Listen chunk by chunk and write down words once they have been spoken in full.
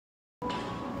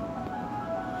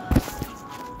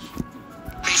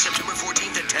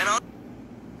at 10 on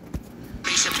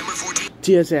September 14th.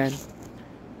 TSN.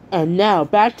 And now,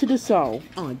 back to the show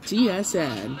on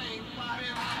TSN.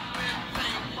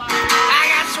 I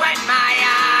got sweat in my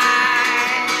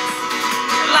eyes.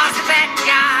 Lost a pet,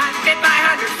 got bit by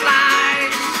 100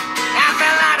 flies. I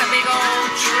fell out a big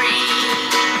old tree.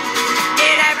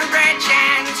 Hit every branch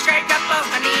and scraped up both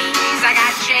my knees. I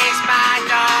got chased by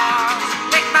dogs,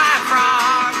 licked by a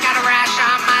frog, got a rash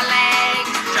on my leg,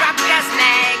 dropped a dozen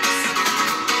eggs.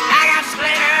 I got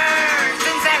splinters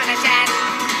in 7 to 10.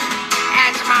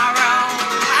 And tomorrow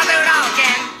I'll do it all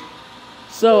again.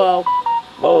 So,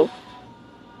 oh.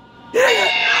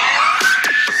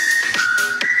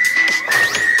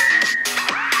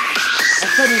 I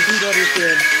couldn't beat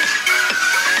everything.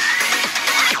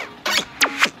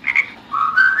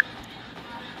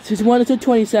 Season 1 to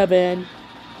 27.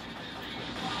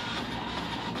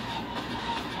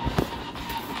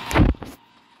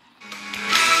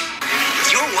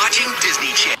 You're watching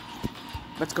Disney Channel.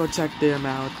 Let's go check them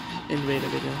out in later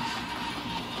videos.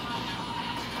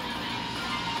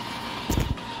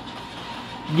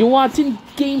 You're watching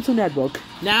Games on Network.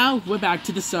 Now, we're back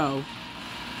to the show.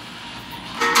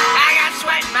 I got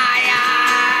sweat in my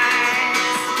eyes.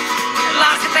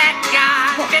 Lost a pet,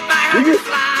 got bit by 100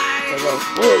 flies.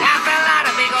 I fell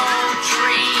out a big old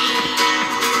tree.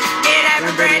 Hit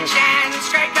every branch and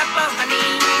scraped up both my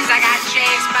knees. I got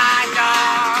chased by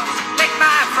dogs, licked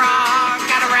by a frog,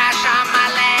 got a rash on my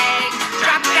leg,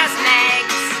 dropped a dozen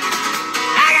eggs.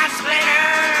 I got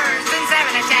splinters in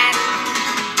 7 to 10.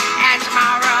 And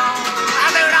tomorrow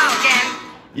I'll do it all again.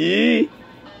 Yee.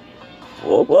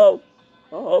 Whoa, whoa.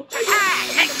 Oh.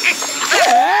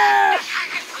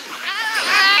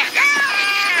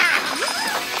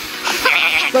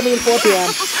 4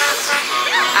 p.m.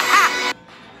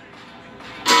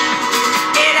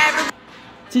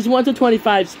 Season 1 to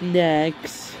 25's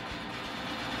next.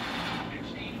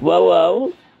 Whoa,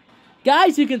 whoa.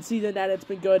 Guys, you can see that it's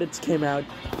been good. It came out.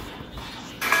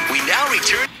 We now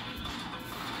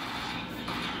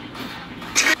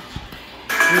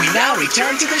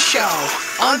return to the show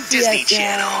on Disney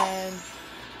Channel.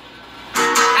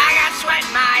 I got sweat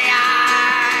in my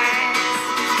eyes.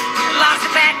 Lost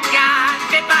a pet, got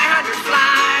bit by 100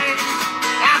 flies.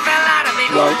 I fell out a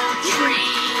big old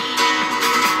tree.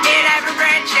 Hit every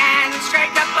branch and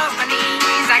scraped up both my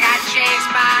knees. I got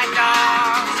chased by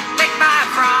dogs, licked by a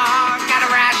frog, got a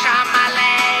rash on my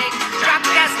leg, dropped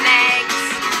a dozen eggs.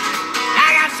 I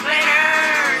got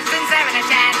splinters in 7 to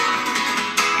 10.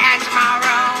 And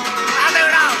tomorrow I'll do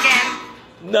it all again.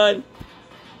 None.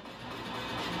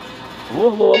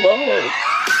 Whoa, whoa, whoa.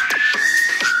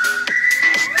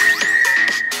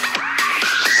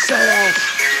 So,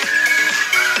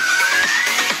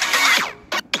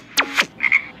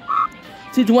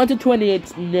 Season 1 to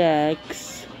 28's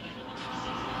next.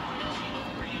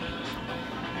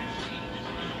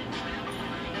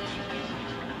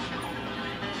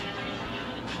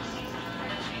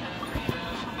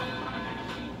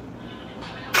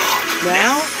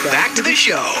 Now, back to the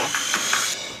show.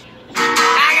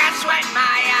 I got sweat in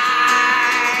my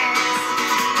eyes.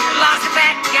 Lost a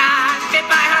pet, got bit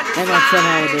by 100 I got some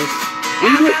out of flies. this.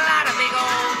 I fell out a big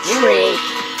old tree.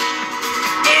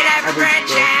 Hit every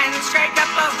branch and scraped up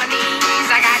both my knees.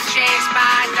 I got chased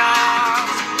by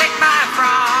dogs, licked by a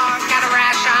frog, got a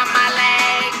rash on my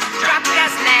leg, dropped a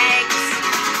dozen eggs.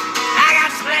 I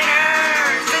got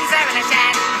splinters in 7 to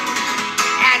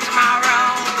 10. And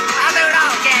tomorrow I'll do it all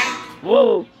again.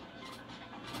 Whoa.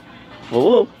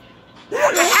 Whoa.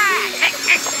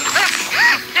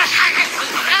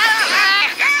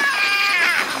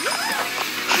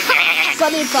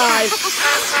 75.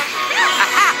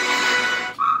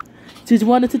 Season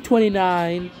 1 to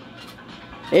 29.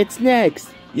 It's next.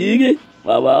 You get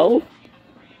wow.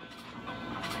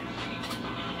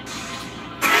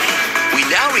 We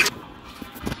now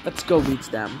Let's go reach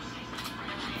them.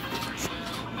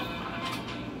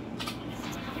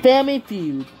 Family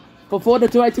Feud. Before the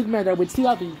 2 Commander with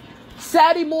CLB.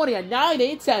 Saturday morning at 9,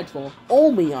 8 Central.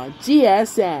 Only on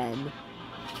GSN.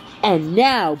 And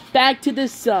now, back to the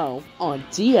show on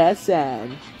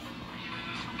GSN.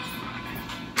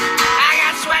 I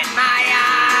got sweat in my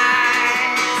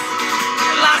eyes.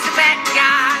 Lost a pet,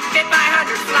 got bit by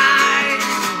 100 flies.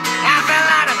 I fell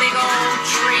out a big old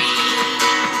tree.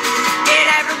 Hit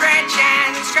every branch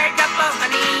and scraped up both my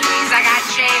knees. I got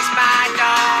chased by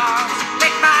dogs,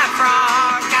 licked by a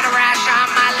frog, got a rash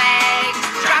on my leg,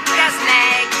 dropped a dozen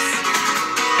eggs.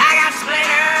 I got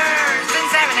splinters in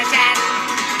 7 to 10.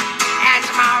 And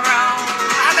tomorrow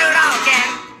I'll do it all again.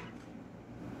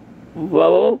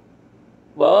 Whoa.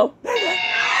 Whoa.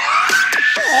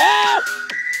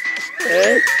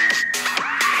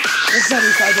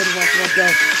 75 anyone from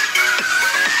there.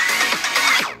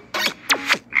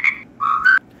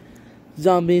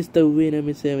 Zombies the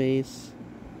winner series.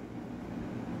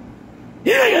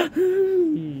 The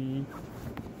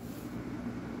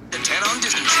 10 on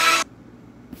Disney Channel.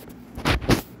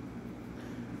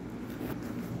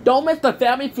 Don't miss the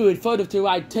family food photo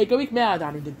to take a week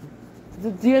marathon.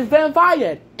 The has been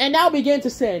invited and now begin to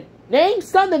sing. Name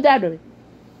Son and Dad.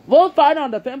 We'll find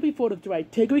on the family photo to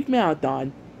take a week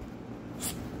marathon.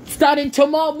 Starting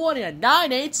tomorrow morning at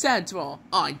 9/8 Central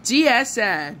on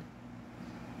GSN.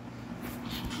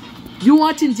 You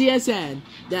watching GSN?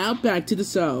 Now back to the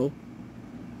show.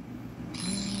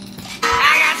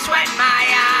 I got sweat in my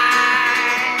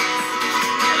eyes.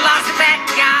 Lost a bet,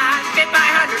 got bit by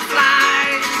 100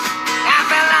 flies. I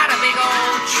fell out a big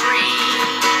old tree.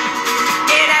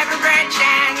 Hit every branch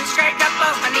and scraped up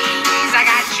both my knees. I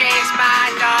got chased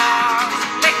by dogs,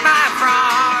 licked by a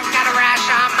frog, got a rash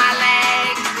on my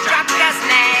leg, dropped a dozen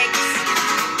eggs.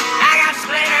 I got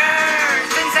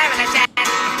splinters in 7 to 10.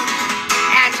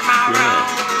 And tomorrow,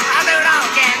 I'll do it all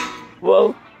again.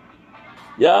 Whoa.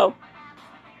 Yo.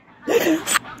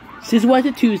 She's 1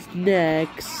 to 2's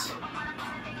next.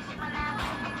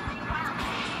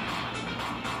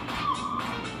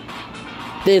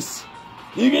 This.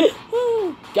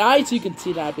 Guys, you can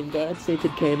see that I've been good since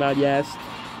it came out, yes.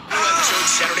 New episode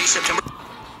Saturday, September.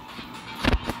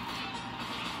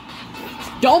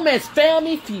 Don't miss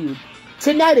Family Feud.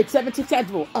 Tonight at 7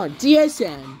 Central on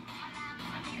GSN.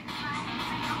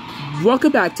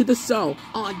 Welcome back to the show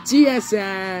on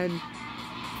GSN.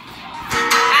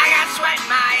 I got sweat in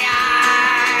my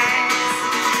eyes.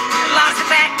 Lost a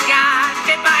bet, got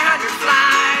bit by 100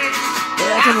 flies.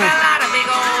 I fell out a big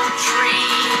old tree.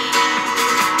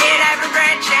 Hit every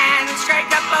branch and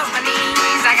scraped up both my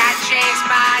knees. I got chased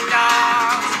by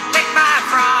dogs, licked by a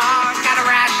frog, got a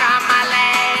rash on my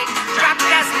leg, dropped a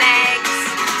dozen eggs.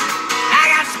 I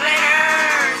got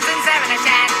splinters in 7 to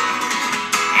 10.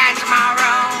 And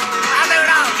tomorrow, I'll do it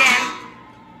all again.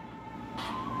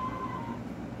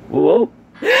 Whoa.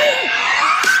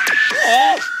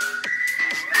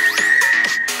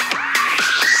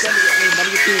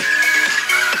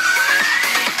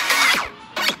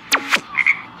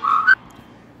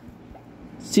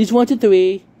 She's 1 to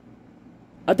 3.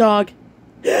 A dog.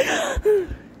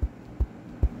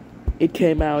 It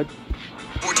came out.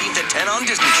 14 to 10 on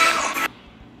Disney Channel.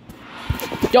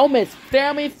 Don't miss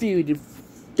Family Feud.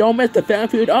 Don't miss the Family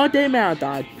Feud all day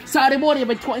marathon. Saturday morning,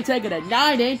 April 22nd at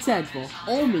 9/8 Central.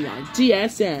 Only on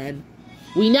GSN.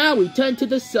 We now return to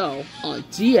the show on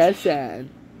GSN.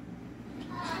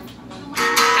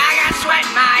 I got sweat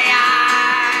in my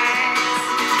eyes.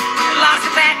 Lost a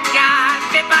bet,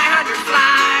 got bit by 100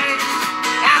 flies.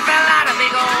 I fell out a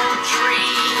big old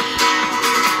tree.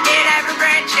 Hit every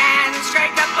branch and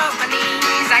scraped up both my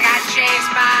knees. I got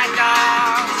chased by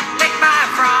dogs, licked by a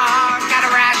frog, got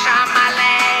a rash on my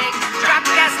leg, dropped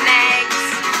a dozen eggs.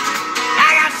 I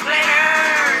got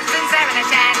splinters in 7 to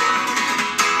 10.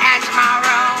 And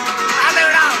tomorrow, I'll do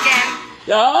it all again.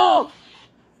 Yo!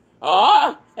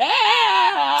 Oh!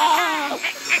 Yeah!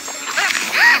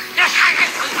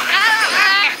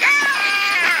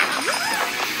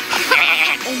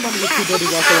 Oh, mommy, you're too dirty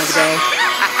walking over there.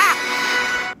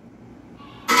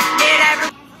 Hit every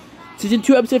Season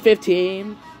 2, episode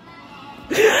 15.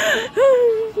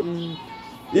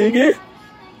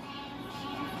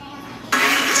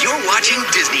 You're watching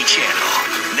Disney Channel.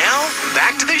 Now,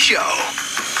 back to the show.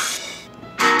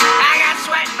 I got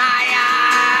sweat in my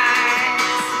eyes.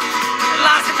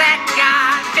 Lost a bet,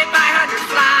 got bit by 100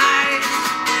 flies.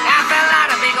 I fell out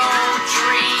a big old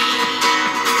tree.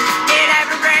 Hit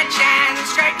every branch and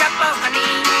scraped up both my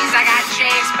knees. I got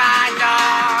chased by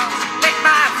dogs, licked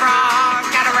by a frog,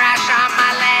 got a rash on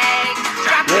my leg,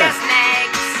 dropped a dozen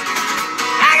eggs.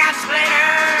 I got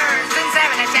splinters in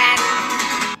 7 to 10.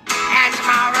 And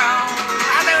tomorrow,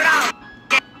 I'll do it all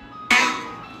again.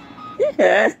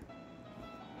 Yeah.